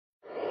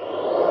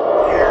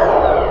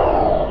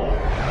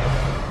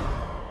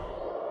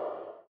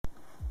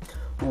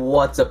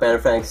What's up,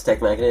 Thanks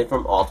Tech Magnet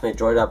from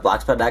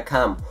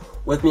ultimatedroid.blogspot.com.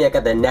 With me, I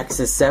got the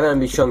Nexus 7. I'm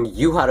going to be showing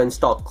you how to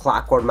install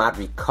ClockworkMod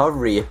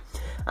recovery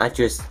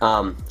onto your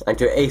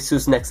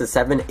Asus Nexus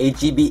 7,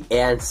 8GB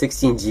and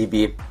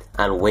 16GB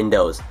on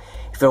Windows.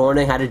 If you're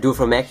wondering how to do it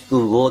for Mac, you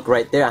can look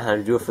right there on how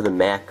to do it for the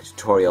Mac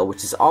tutorial,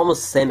 which is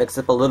almost the same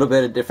except a little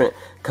bit of different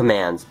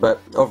commands,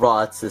 but overall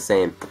it's the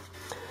same.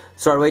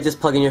 Start away, just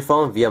plug in your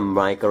phone via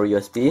mic or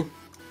USB.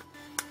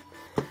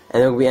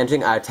 And then we'll be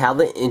entering our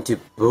tablet into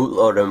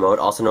bootloader mode,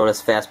 also known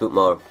as fast boot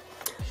mode.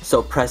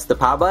 So press the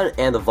power button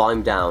and the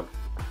volume down.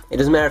 It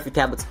doesn't matter if your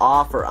tablet's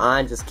off or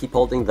on, just keep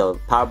holding the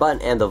power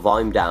button and the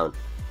volume down.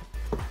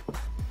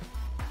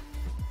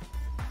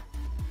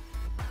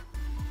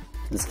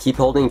 Just keep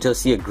holding until you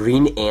see a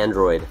green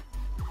Android.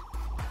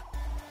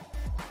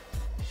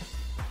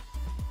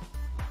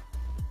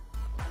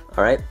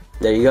 Alright,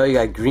 there you go, you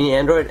got green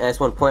Android, and I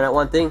just want to point out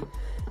one thing.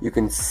 You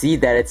can see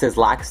that it says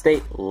lock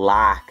state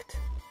locked.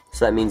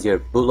 So that means your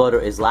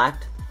bootloader is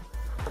locked.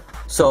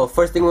 So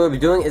first thing we'll be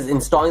doing is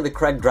installing the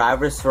Kreg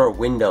drivers for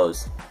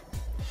Windows.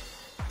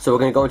 So we're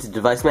going to go into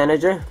Device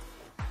Manager.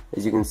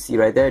 As you can see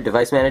right there,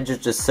 Device Manager,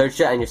 just search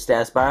it on your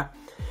status bar.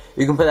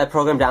 You can put that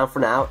program down for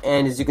now,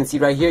 and as you can see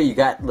right here, you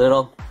got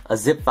a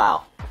zip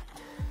file.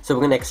 So we're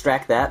going to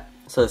extract that.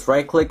 So let's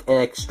right click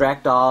and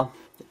extract all.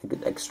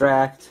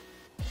 Extract,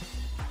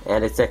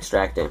 and it's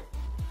extracting.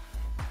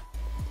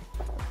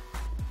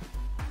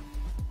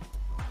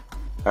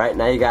 Alright,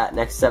 now you got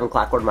Nexus 7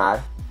 ClockworkMod.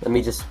 Let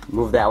me just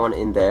move that one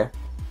in there.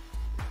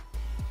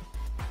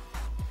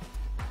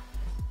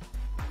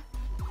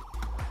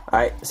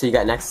 Alright, so you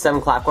got Nexus 7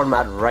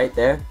 ClockworkMod right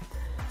there.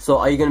 So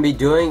all you're going to be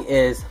doing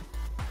is,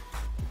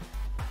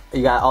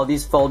 you got all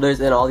these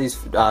folders and all these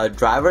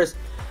drivers.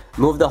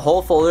 Move the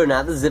whole folder,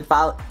 not the zip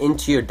file,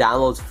 into your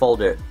downloads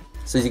folder.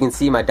 So as you can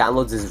see, my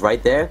downloads is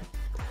right there.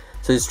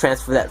 So just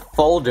transfer that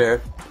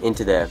folder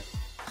into there.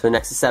 So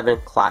Nexus 7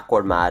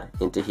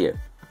 ClockworkMod into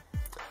here.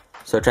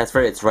 So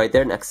transfer it, it's right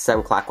there, Nexus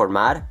 7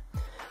 ClockworkMod. You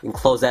can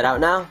close that out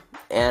now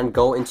and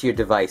go into your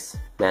device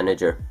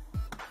manager.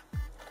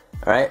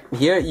 Alright,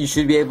 here you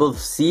should be able to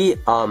see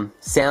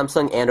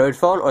Samsung Android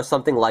phone or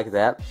something like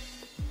that.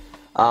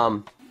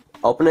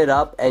 Open it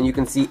up and you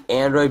can see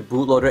Android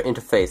bootloader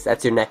interface.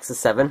 That's your Nexus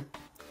 7.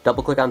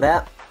 Double click on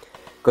that.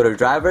 Go to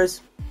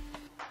drivers.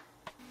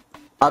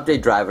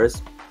 Update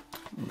drivers.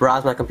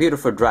 Browse my computer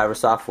for driver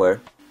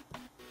software.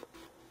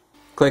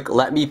 Click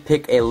let me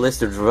pick a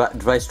list of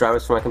device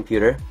drivers for my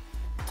computer.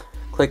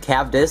 Click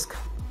have disk.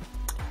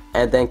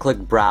 And then click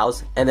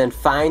browse. And then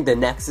find the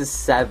Nexus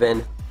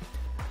 7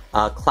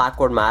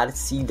 ClockworkMod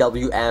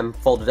CWM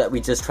folder that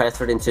we just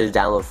transferred into the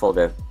download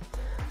folder.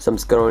 So I'm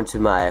just going to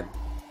my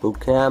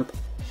bootcamp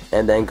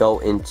and then go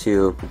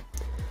into,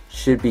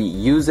 should be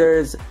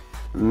users,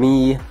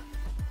 me,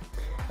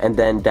 and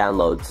then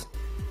downloads.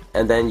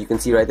 And then you can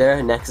see right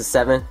there, Nexus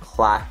 7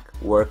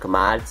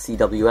 ClockworkMod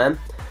CWM.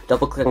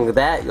 Double click on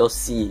that, you'll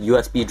see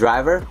USB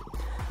driver.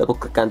 Double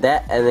click on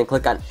that and then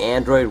click on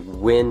Android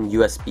Win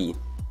USB.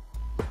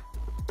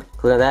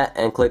 Click on that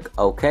and click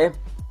OK.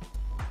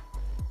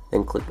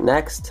 Then click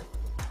next.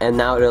 And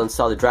now it'll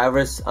install the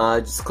drivers.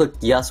 Just click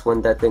yes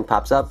when that thing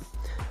pops up.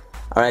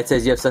 Alright, it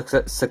says you have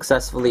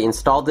successfully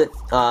installed it.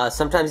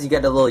 Sometimes you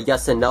get a little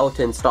yes and no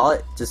to install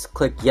it. Just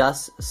click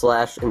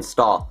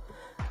yes/install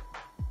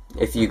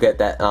if you get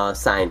that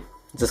sign.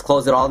 Just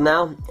close it all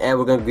now, and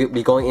we're going to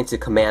be going into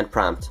command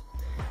prompt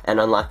and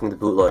unlocking the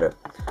bootloader.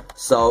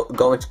 So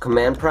go into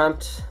command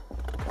prompt.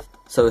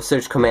 So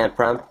search command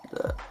prompt,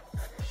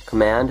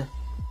 command,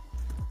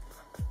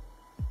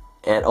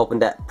 and open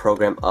that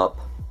program up.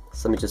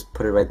 So let me just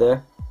put it right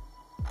there.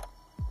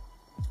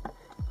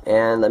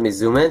 And let me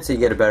zoom in so you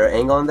get a better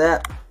angle on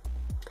that.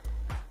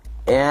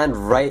 And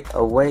right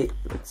away,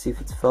 let's see if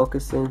it's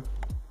focusing.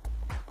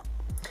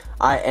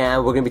 Alright,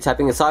 and we're going to be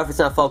typing it. Sorry if it's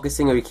not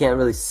focusing or you can't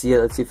really see it.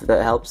 Let's see if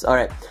that helps.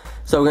 Alright,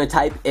 so we're going to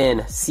type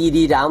in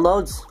CD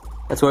downloads.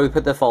 That's where we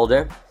put the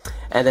folder.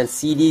 And then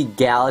CD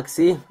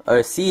Galaxy,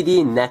 or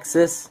CD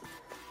Nexus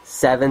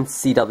 7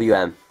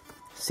 CWM.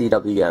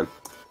 CWM.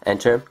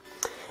 Enter.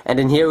 And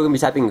in here we're going to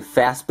be typing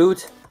fast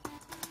boot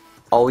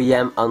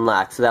OEM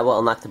unlock. So that will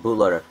unlock the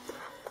bootloader.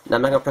 Now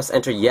I'm not going to press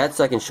enter yet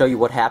so I can show you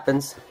what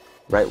happens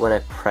right when I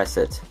press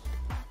it.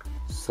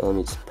 So let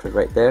me just put it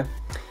right there.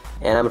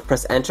 And I'm going to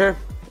press enter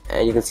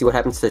and you can see what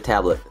happens to the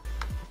tablet.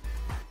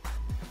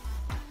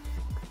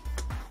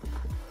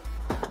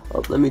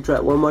 Oh, let me try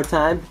it one more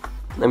time.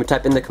 Let me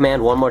type in the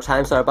command one more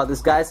time. Sorry about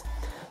this, guys.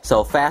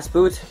 So fast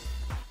boot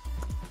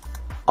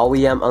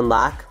OEM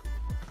unlock.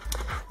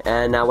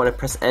 And now when I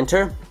press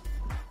enter,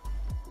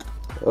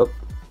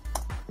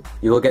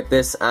 you will get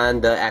this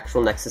on the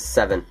actual Nexus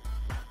 7.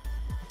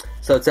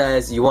 So it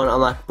says you want to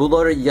unlock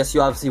bootloader. Yes,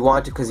 you obviously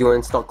want to because you want to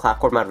install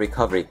ClockworkMod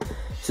recovery.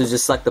 So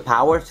just select the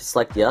power, just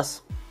select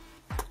yes.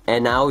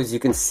 And now as you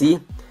can see,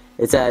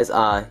 it says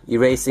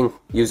erasing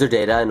user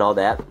data and all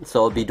that. So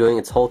it'll be doing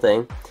its whole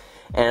thing.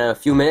 And in a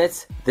few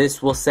minutes,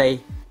 this will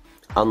say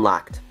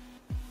unlocked.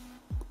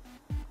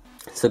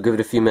 So give it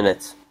a few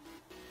minutes.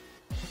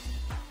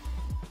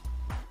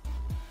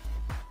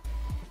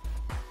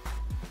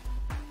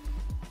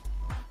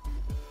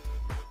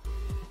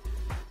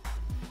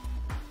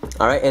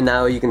 Alright, and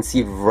now you can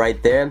see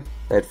right there,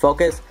 let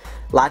focus,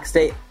 lock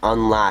state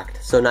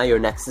unlocked. So now your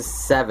Nexus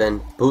 7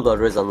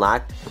 bootloader is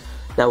unlocked.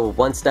 Now we're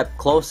one step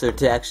closer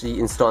to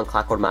actually installing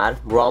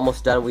ClockworkMod. We're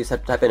almost done. We just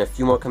have to type in a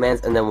few more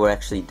commands and then we're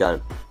actually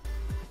done.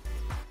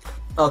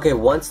 Okay,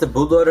 once the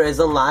bootloader is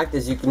unlocked,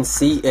 as you can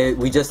see,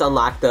 we just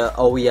unlocked the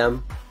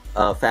OEM,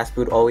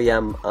 Fastboot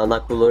OEM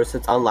unlock bootloader, so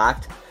it's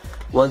unlocked.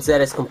 Once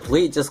that is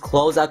complete, just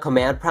close out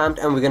command prompt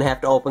and we're going to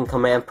have to open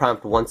command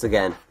prompt once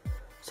again.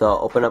 So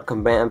open up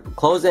command,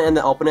 close it and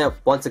then open it up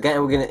once again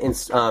and we're going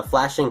to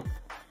flashing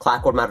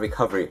ClockworkMod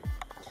recovery.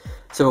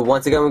 So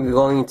once again we're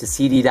going into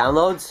CD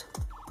downloads,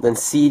 then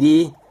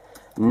CD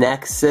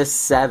Nexus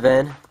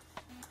 7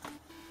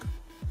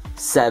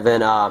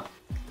 ClockworkMod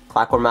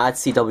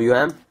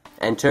CWM,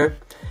 enter,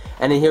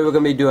 and then here we're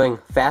going to be doing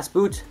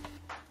fastboot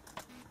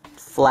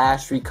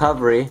flash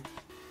recovery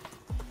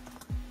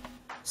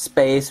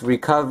space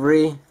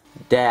recovery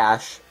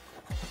dash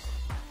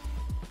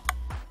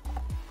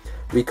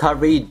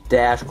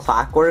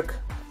clockwork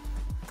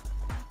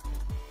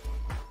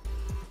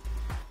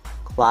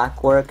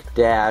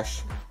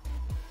dash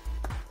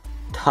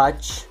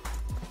touch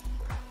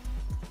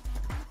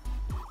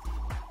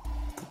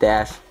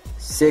dash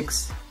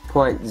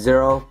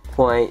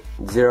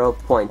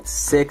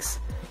 6.0.0.6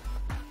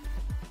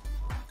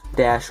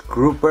 dash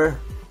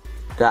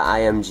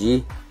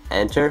grouper.img,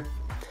 enter.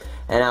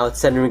 And now it's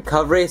sending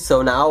recovery,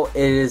 so now it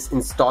is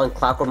installing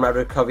ClockworkMod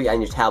recovery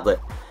on your tablet.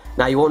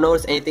 Now you won't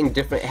notice anything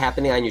different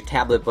happening on your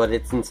tablet, but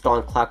it's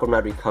installing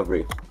ClockworkMod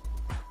recovery.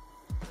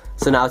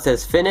 So now it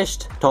says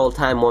finished, total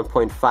time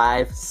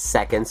 1.5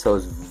 seconds, so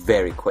it's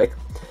very quick.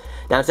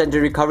 Now it's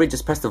entered recovery,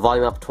 just press the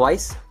volume up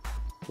twice.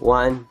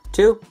 1,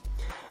 2,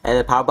 and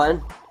the power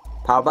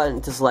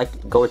button to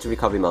select, go into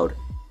recovery mode.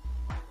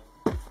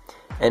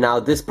 And now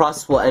this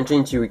process will enter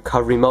into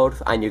recovery mode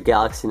on your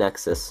Galaxy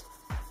Nexus.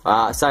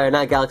 Sorry,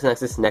 not Galaxy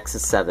Nexus,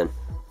 Nexus 7.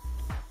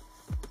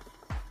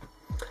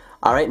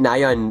 Alright, now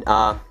you're on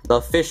the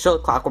official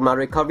ClockworkMod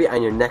recovery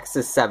on your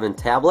Nexus 7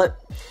 tablet.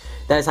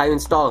 That is how you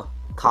install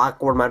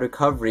ClockworkMod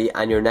recovery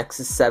on your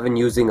Nexus 7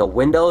 using a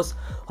Windows.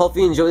 Hope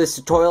you enjoyed this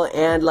tutorial,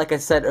 and like I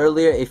said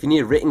earlier, if you need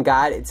a written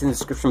guide, it's in the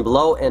description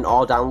below, and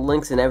all download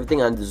links and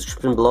everything on the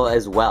description below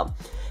as well.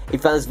 If you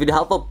found this video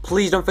helpful,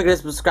 please don't forget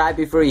to subscribe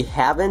before you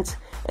haven't,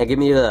 and give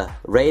me the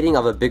rating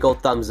of a big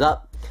old thumbs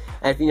up.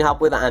 And if you need help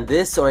with on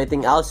this or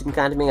anything else, you can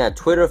contact me on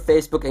Twitter,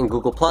 Facebook, and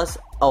Google+.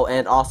 Oh,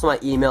 and also my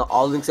email,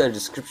 all links are in the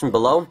description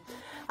below.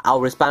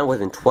 I'll respond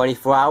within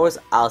 24 hours.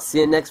 I'll see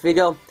you in the next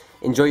video.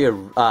 Enjoy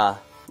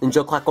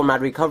ClockworkMod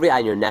recovery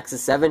on your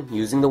Nexus 7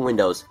 using the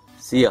Windows.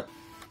 See ya.